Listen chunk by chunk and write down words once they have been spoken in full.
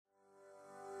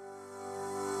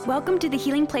Welcome to the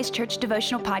Healing Place Church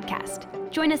Devotional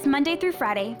Podcast. Join us Monday through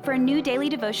Friday for a new daily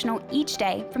devotional each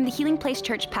day from the Healing Place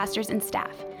Church pastors and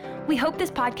staff. We hope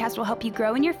this podcast will help you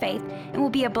grow in your faith and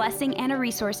will be a blessing and a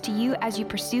resource to you as you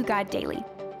pursue God daily.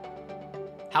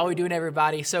 How are we doing,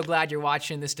 everybody? So glad you're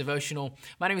watching this devotional.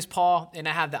 My name is Paul, and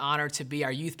I have the honor to be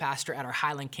our youth pastor at our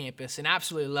Highland campus, and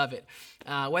absolutely love it.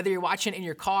 Whether you're watching in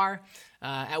your car,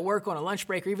 at work, on a lunch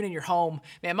break, or even in your home,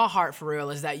 man, my heart for real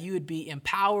is that you would be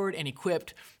empowered and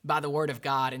equipped by the Word of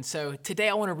God. And so today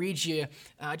I want to read you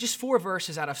just 4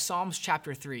 verses out of Psalms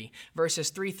chapter 3, verses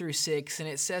 3 through 6, and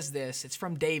it says this. It's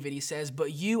from David. He says,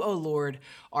 "But you, O Lord,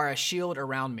 are a shield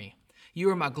around me. You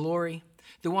are my glory,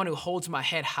 the one who holds my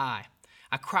head high.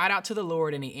 I cried out to the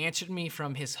Lord, and he answered me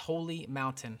from his holy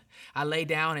mountain. I lay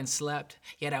down and slept,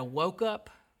 yet I woke up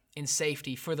in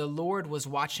safety, for the Lord was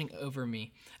watching over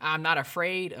me. I am not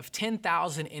afraid of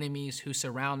 10,000 enemies who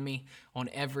surround me on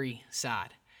every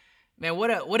side." Man,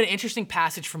 what an interesting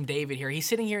passage from David here. He's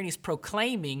sitting here and he's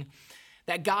proclaiming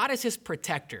that God is his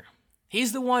protector.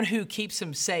 He's the one who keeps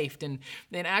him safe. And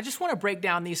I just want to break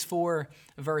down these 4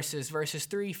 verses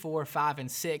 3, 4, 5, and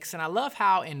 6. And I love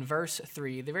how in verse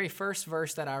 3, the very first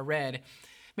verse that I read,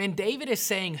 man, David is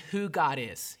saying who God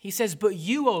is. He says, "But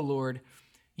you, O Lord,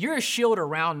 you're a shield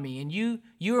around me, and you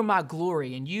are my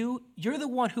glory, and you're the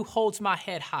one who holds my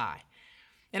head high."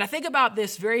 And I think about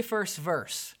this very first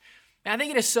verse, and I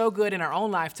think it is so good in our own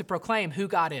life to proclaim who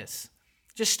God is.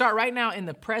 Just start right now in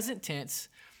the present tense.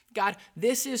 God,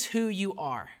 this is who you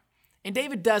are. And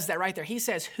David does that right there. He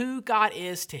says who God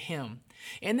is to him.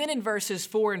 And then in verses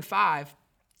 4 and 5,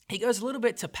 he goes a little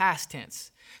bit to past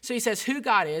tense. So he says who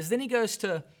God is, then he goes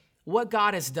to what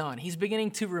God has done. He's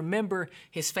beginning to remember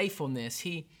his faithfulness.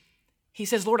 He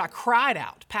says, "Lord, I cried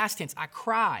out," past tense, "I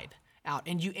cried out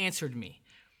and you answered me."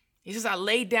 He says, "I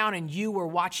laid down and you were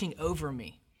watching over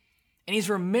me." And he's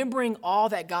remembering all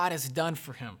that God has done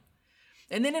for him.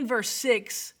 And then in verse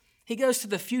 6, he goes to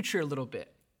the future a little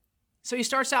bit. So he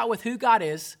starts out with who God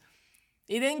is.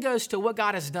 He then goes to what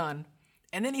God has done.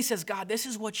 And then he says, "God, this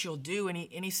is what you'll do." And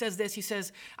he says this, he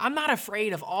says, "I'm not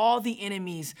afraid of all the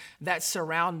enemies that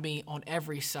surround me on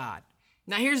every side."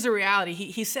 Now here's the reality.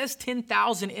 He says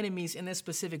 10,000 enemies in this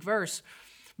specific verse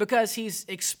because he's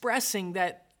expressing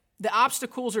that the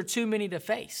obstacles are too many to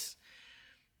face.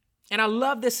 And I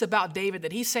love this about David,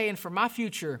 that he's saying for my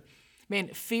future,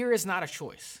 man, fear is not a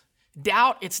choice.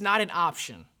 Doubt, it's not an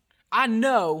option. I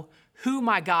know who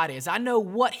my God is. I know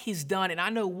what he's done, and I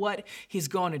know what he's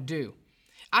going to do.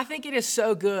 I think it is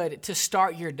so good to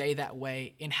start your day that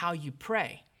way in how you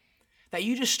pray, that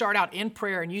you just start out in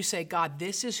prayer and you say, "God,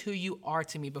 this is who you are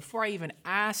to me. Before I even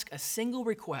ask a single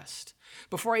request,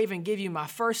 before I even give you my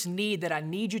first need that I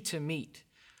need you to meet,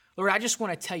 Lord, I just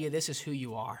want to tell you this is who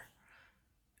you are."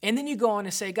 And then you go on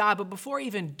and say, "God, but before I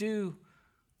even do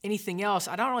anything else,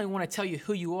 I don't only want to tell you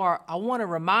who you are, I want to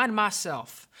remind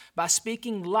myself by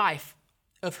speaking life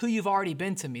of who you've already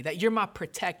been to me, that you're my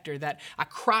protector, that I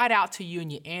cried out to you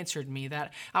and you answered me,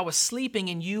 that I was sleeping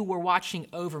and you were watching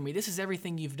over me. This is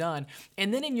everything you've done."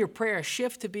 And then in your prayer,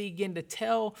 shift to begin to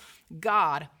tell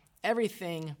God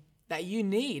everything that you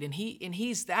need. And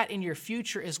he's that in your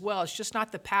future as well. It's just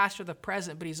not the past or the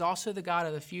present, but he's also the God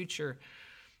of the future.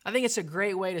 I think it's a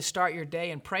great way to start your day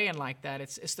and praying like that.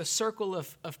 It's the circle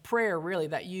of prayer, really,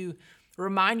 that you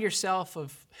remind yourself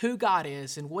of who God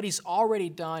is and what he's already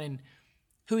done and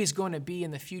who he's going to be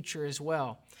in the future as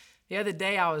well. The other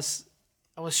day, I was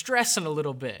stressing a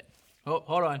little bit. Oh,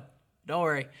 hold on. Don't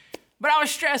worry. But I was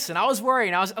stressing. I was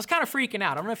worrying. I was kind of freaking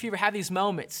out. I don't know if you ever have these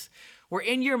moments where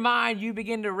in your mind you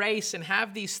begin to race and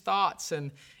have these thoughts,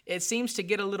 and it seems to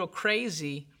get a little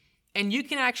crazy, and you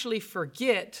can actually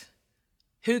forget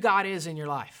who God is in your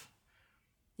life.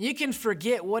 You can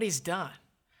forget what he's done.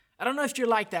 I don't know if you're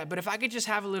like that, but if I could just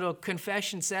have a little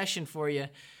confession session for you.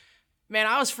 Man,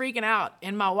 I was freaking out,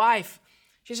 and my wife,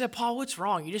 she said, "Paul, what's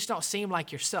wrong? You just don't seem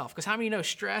like yourself." Because how many know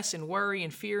stress and worry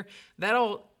and fear,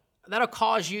 that'll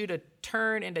cause you to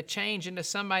turn and to change into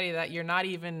somebody that you're not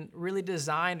even really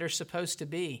designed or supposed to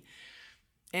be.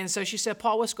 And so she said,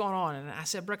 "Paul, what's going on?" And I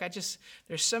said, "Brooke,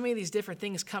 there's so many of these different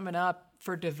things coming up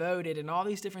for Devoted and all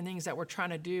these different things that we're trying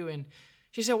to do." And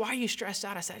she said, "Why are you stressed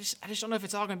out?" I said, I just don't know if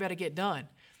it's all going to be able to get done.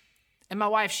 And my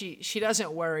wife, she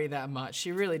doesn't worry that much.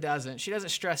 She really doesn't. She doesn't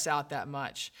stress out that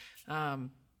much.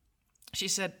 She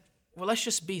said, "Well, let's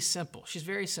just be simple." She's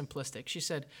very simplistic. She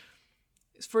said,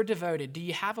 "For Devoted, do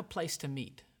you have a place to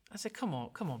meet?" I said, come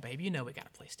on, babe. You know we got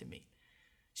a place to meet."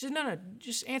 She said, no,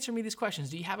 just answer me these questions.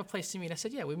 "Do you have a place to meet?" I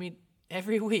said, "Yeah, we meet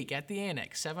every week at the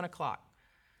Annex, 7 o'clock.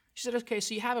 She said, "Okay,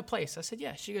 so you have a place." I said,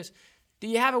 "Yeah." She goes, "Do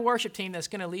you have a worship team that's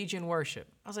going to lead you in worship?"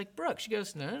 I was like, "Brooke." She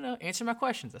goes, No. Answer my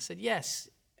questions." I said, "Yes,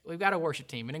 we've got a worship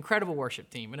team, an incredible worship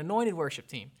team, an anointed worship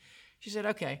team. She said,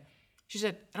 okay. She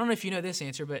said, I don't know if you know this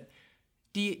answer, but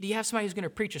do you have somebody who's going to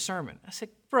preach a sermon? I said,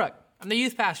 Brooke, I'm the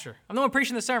youth pastor. I'm the one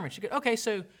preaching the sermon. She goes, okay,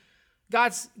 so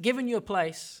God's given you a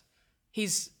place.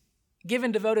 He's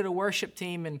devoted a worship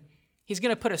team, and he's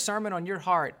going to put a sermon on your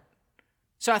heart.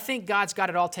 So I think God's got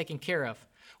it all taken care of.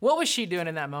 What was she doing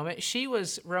in that moment? She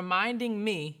was reminding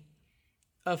me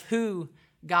of who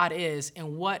God is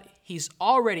and what he's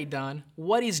already done,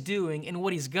 what he's doing, and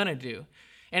what he's going to do.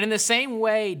 And in the same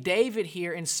way, David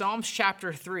here in Psalms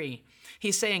chapter 3,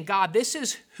 he's saying, God, this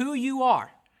is who you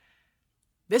are.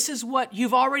 This is what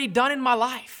you've already done in my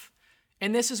life.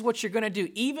 And this is what you're going to do,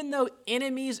 even though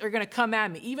enemies are going to come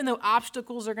at me, even though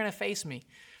obstacles are going to face me.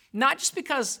 Not just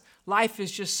because life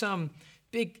is just some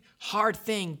big, hard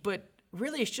thing, but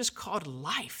really it's just called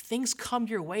life. Things come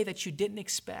your way that you didn't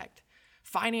expect.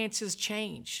 Finances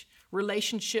change.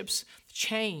 Relationships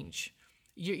change.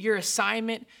 Your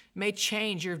assignment may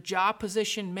change. Your job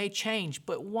position may change.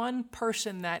 But one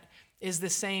person that is the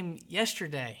same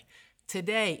yesterday,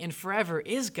 today, and forever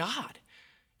is God.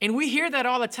 And we hear that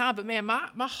all the time, but man,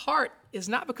 my heart is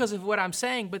not because of what I'm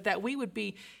saying, but that we would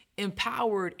be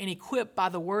empowered and equipped by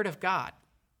the word of God.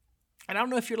 And I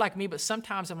don't know if you're like me, but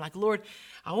sometimes I'm like, Lord,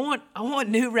 I want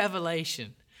new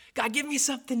revelation. God, give me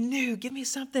something new. Give me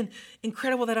something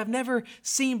incredible that I've never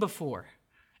seen before.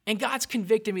 And God's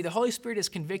convicted me. The Holy Spirit is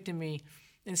convicting me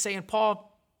and saying,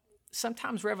 Paul,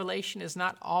 sometimes revelation is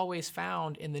not always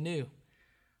found in the new,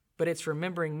 but it's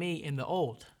remembering me in the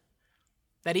old.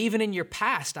 That even in your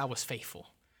past, I was faithful.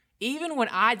 Even when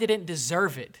I didn't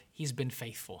deserve it, he's been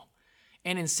faithful.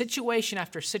 And in situation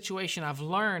after situation, I've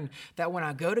learned that when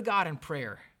I go to God in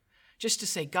prayer, just to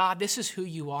say, God, this is who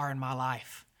you are in my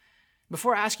life.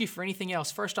 Before I ask you for anything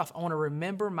else, first off, I want to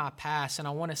remember my past, and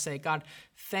I want to say, God,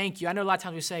 thank you. I know a lot of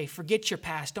times we say, forget your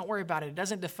past. Don't worry about it. It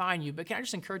doesn't define you. But can I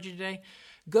just encourage you today?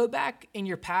 Go back in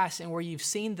your past and where you've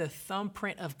seen the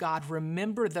thumbprint of God,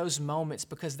 remember those moments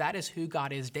because that is who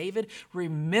God is. David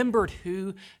remembered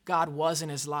who God was in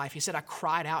his life. He said, I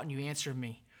cried out and you answered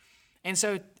me. And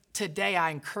so today I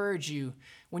encourage you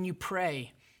when you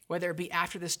pray, whether it be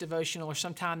after this devotional or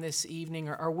sometime this evening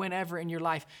or whenever in your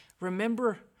life,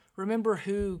 remember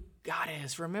who God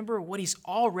is. Remember what he's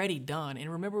already done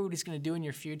and remember what he's going to do in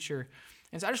your future.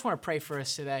 And so I just want to pray for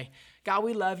us today. God,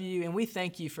 we love you and we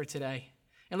thank you for today.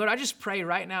 And Lord, I just pray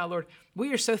right now, Lord,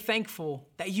 we are so thankful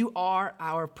that you are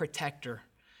our protector,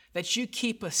 that you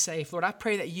keep us safe. Lord, I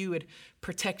pray that you would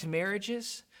protect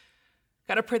marriages.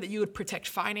 God, I pray that you would protect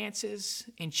finances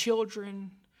and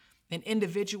children and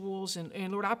individuals.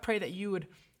 And Lord, I pray that you would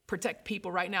protect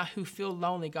people right now who feel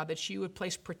lonely, God, that you would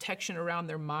place protection around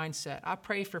their mindset. I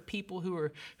pray for people who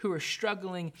are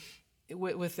struggling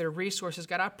with their resources.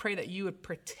 God, I pray that you would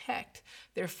protect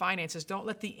their finances. Don't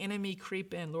let the enemy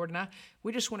creep in, Lord. And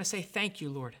we just want to say thank you,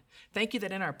 Lord. Thank you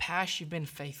that in our past you've been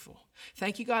faithful.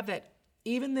 Thank you, God, that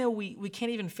even though we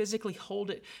can't even physically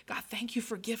hold it, God, thank you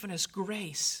for giving us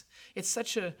grace. It's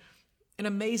such an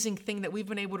amazing thing that we've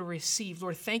been able to receive.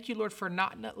 Lord, thank you, Lord, for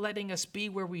not letting us be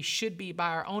where we should be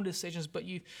by our own decisions, but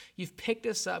you've picked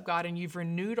us up, God, and you've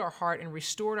renewed our heart and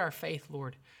restored our faith,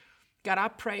 Lord. God, I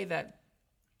pray that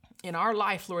in our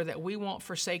life, Lord, that we won't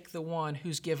forsake the one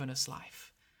who's given us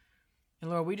life. And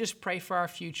Lord, we just pray for our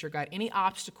future, God, any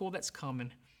obstacle that's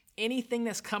coming, anything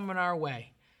that's coming our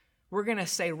way, we're going to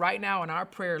say right now in our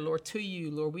prayer, Lord, to you,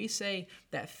 Lord, we say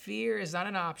that fear is not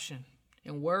an option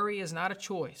and worry is not a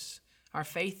choice. Our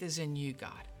faith is in you,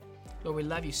 God. Lord, we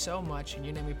love you so much. In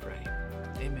your name we pray.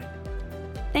 Amen.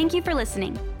 Thank you for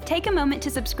listening. Take a moment to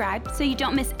subscribe so you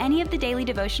don't miss any of the daily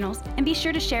devotionals and be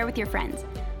sure to share with your friends.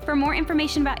 For more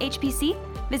information about HPC,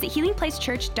 visit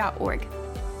healingplacechurch.org.